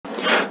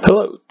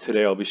Hello,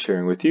 today I'll be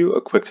sharing with you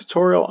a quick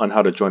tutorial on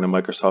how to join a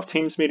Microsoft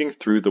Teams meeting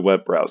through the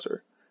web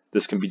browser.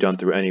 This can be done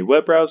through any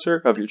web browser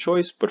of your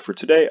choice, but for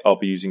today I'll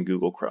be using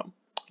Google Chrome.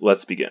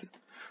 Let's begin.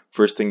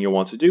 First thing you'll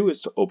want to do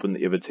is to open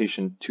the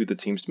invitation to the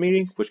Teams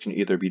meeting, which can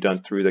either be done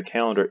through the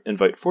calendar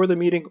invite for the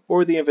meeting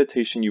or the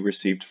invitation you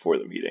received for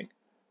the meeting.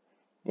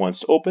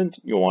 Once opened,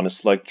 you'll want to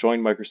select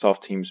Join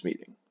Microsoft Teams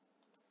Meeting.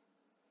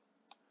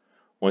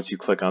 Once you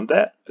click on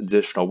that,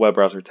 additional web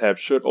browser tab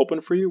should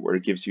open for you, where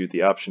it gives you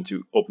the option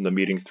to open the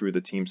meeting through the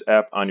Teams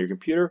app on your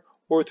computer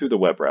or through the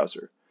web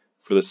browser.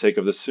 For the sake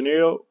of the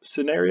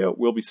scenario,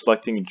 we'll be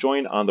selecting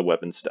Join on the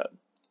web instead.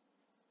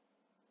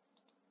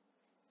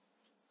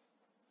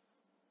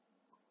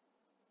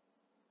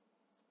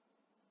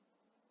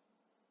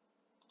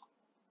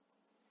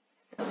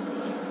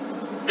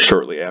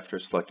 Shortly after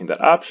selecting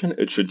that option,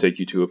 it should take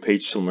you to a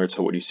page similar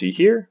to what you see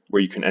here,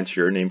 where you can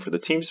enter your name for the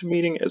Teams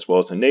meeting, as well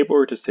as enable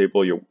or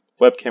disable your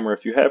web camera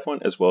if you have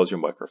one, as well as your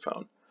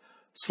microphone.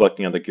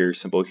 Selecting on the gear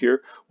symbol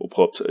here will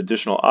pull up to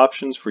additional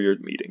options for your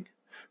meeting.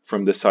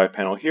 From this side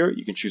panel here,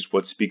 you can choose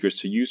what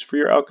speakers to use for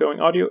your outgoing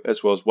audio,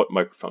 as well as what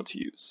microphone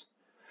to use.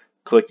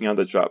 Clicking on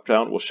the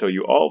drop-down will show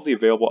you all of the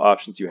available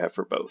options you have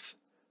for both.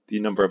 The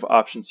number of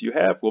options you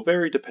have will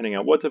vary depending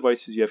on what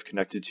devices you have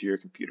connected to your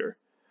computer.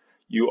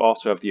 You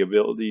also have the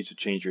ability to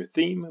change your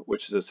theme,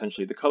 which is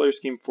essentially the color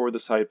scheme for the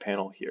side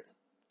panel here.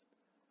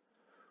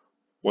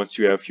 Once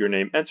you have your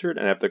name entered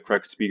and have the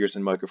correct speakers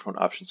and microphone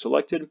options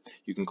selected,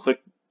 you can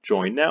click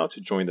Join Now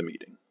to join the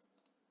meeting.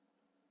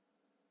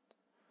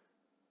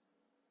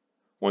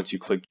 Once you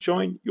click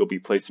Join, you'll be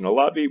placed in a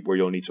lobby where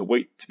you'll need to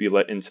wait to be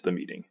let into the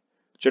meeting.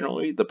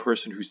 Generally, the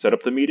person who set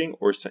up the meeting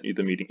or sent you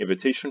the meeting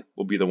invitation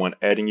will be the one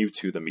adding you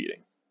to the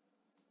meeting.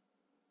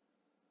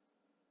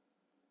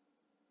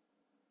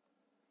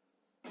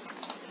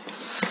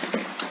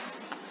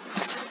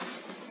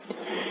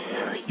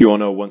 You will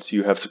know once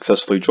you have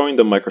successfully joined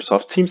the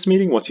Microsoft Teams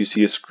meeting once you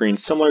see a screen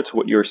similar to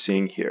what you're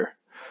seeing here.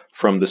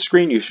 From the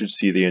screen, you should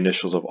see the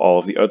initials of all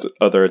of the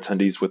other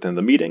attendees within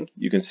the meeting.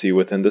 You can see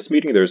within this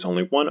meeting there's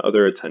only one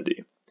other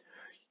attendee.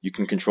 You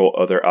can control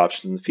other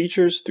options and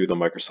features through the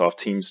Microsoft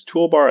Teams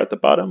toolbar at the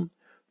bottom.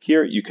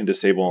 Here you can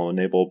disable and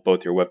enable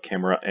both your web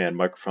camera and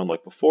microphone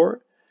like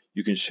before.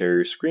 You can share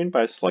your screen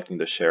by selecting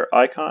the share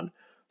icon,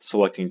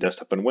 selecting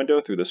desktop and window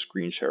through the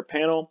screen share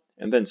panel,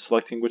 and then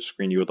selecting which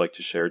screen you would like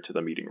to share to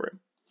the meeting room.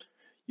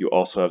 You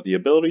also have the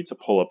ability to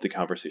pull up the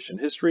conversation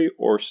history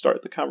or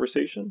start the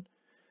conversation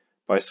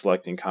by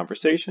selecting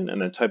conversation and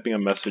then typing a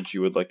message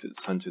you would like to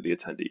send to the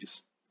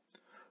attendees.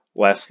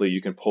 Lastly, you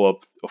can pull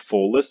up a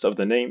full list of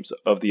the names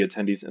of the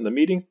attendees in the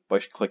meeting by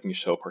clicking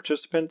Show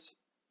Participants,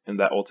 and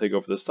that will take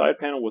over the side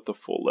panel with the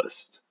full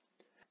list.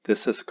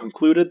 This has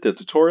concluded the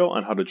tutorial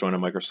on how to join a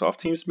Microsoft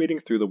Teams meeting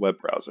through the web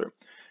browser,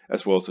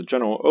 as well as a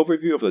general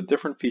overview of the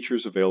different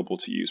features available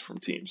to use from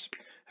Teams.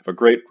 Have a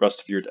great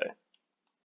rest of your day.